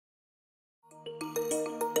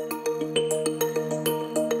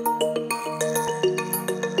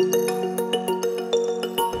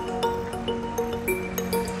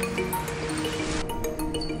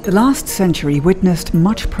The last century witnessed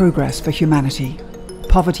much progress for humanity.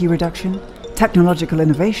 Poverty reduction, technological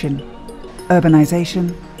innovation,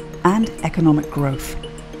 urbanization, and economic growth.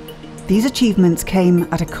 These achievements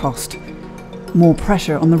came at a cost. More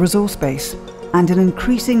pressure on the resource base and an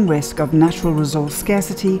increasing risk of natural resource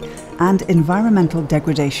scarcity and environmental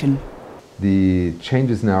degradation. The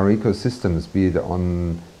changes in our ecosystems, be it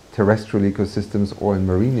on terrestrial ecosystems or in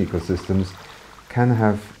marine ecosystems, can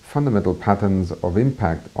have fundamental patterns of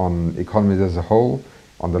impact on economies as a whole,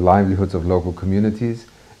 on the livelihoods of local communities,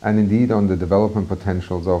 and indeed on the development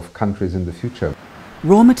potentials of countries in the future.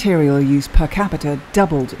 Raw material use per capita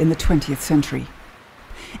doubled in the 20th century.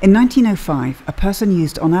 In 1905, a person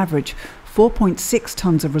used on average 4.6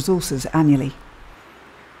 tons of resources annually.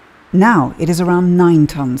 Now it is around 9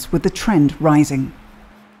 tons, with the trend rising.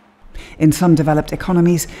 In some developed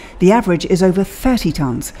economies, the average is over 30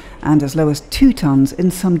 tons, and as low as 2 tons in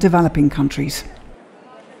some developing countries.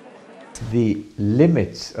 The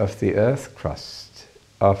limits of the earth crust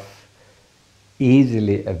of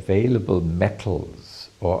easily available metals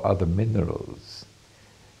or other minerals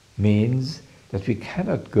means that we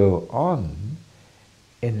cannot go on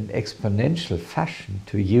in an exponential fashion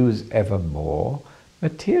to use ever more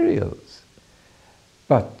materials.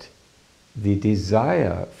 But the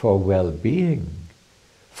desire for well-being,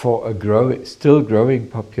 for a still growing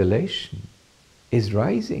population, is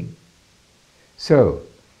rising. So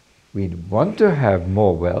we want to have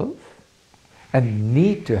more wealth and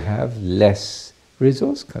need to have less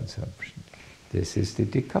resource consumption. This is the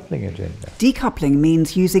decoupling agenda. Decoupling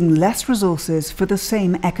means using less resources for the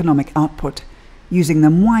same economic output, using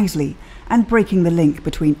them wisely and breaking the link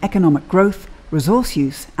between economic growth, resource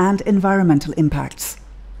use and environmental impacts.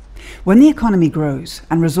 When the economy grows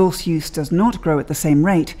and resource use does not grow at the same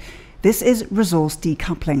rate, this is resource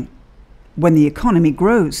decoupling. When the economy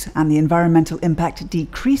grows and the environmental impact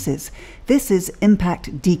decreases, this is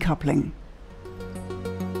impact decoupling.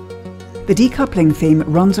 The decoupling theme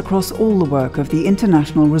runs across all the work of the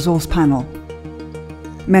International Resource Panel.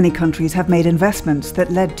 Many countries have made investments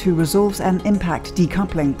that led to resource and impact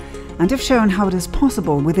decoupling and have shown how it is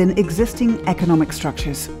possible within existing economic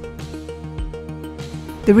structures.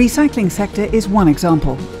 The recycling sector is one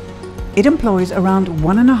example. It employs around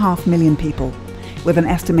 1.5 million people, with an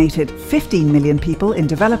estimated 15 million people in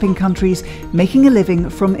developing countries making a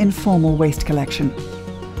living from informal waste collection.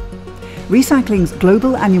 Recycling's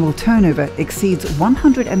global annual turnover exceeds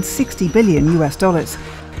 $160 billion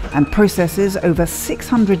and processes over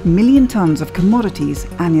 600 million tons of commodities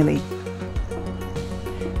annually.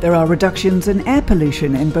 There are reductions in air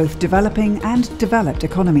pollution in both developing and developed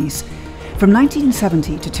economies. From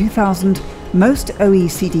 1970 to 2000, most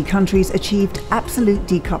OECD countries achieved absolute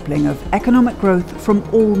decoupling of economic growth from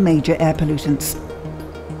all major air pollutants.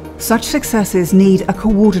 Such successes need a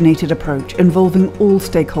coordinated approach involving all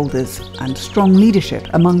stakeholders and strong leadership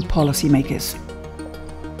among policymakers.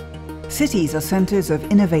 Cities are centres of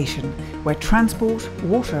innovation where transport,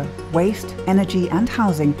 water, waste, energy and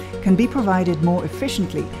housing can be provided more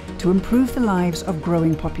efficiently to improve the lives of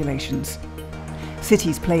growing populations.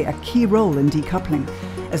 Cities play a key role in decoupling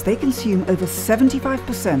as they consume over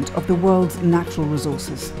 75% of the world's natural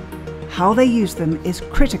resources. How they use them is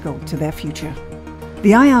critical to their future.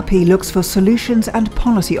 The IRP looks for solutions and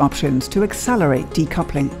policy options to accelerate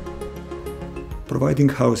decoupling. Providing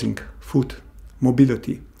housing, food,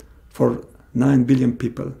 mobility for 9 billion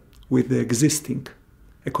people with the existing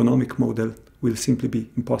economic model will simply be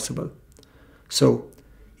impossible. So,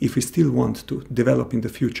 if we still want to develop in the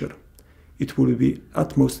future, it will be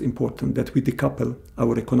utmost important that we decouple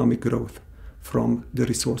our economic growth from the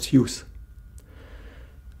resource use.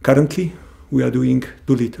 Currently, we are doing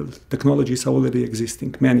too little. Technologies are already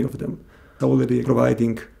existing, many of them, are already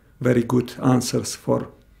providing very good answers for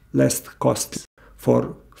less costs,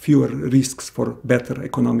 for fewer risks, for better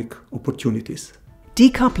economic opportunities.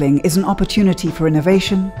 Decoupling is an opportunity for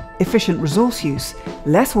innovation, efficient resource use,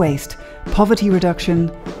 less waste, poverty reduction,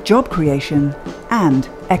 job creation, and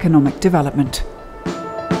economic development.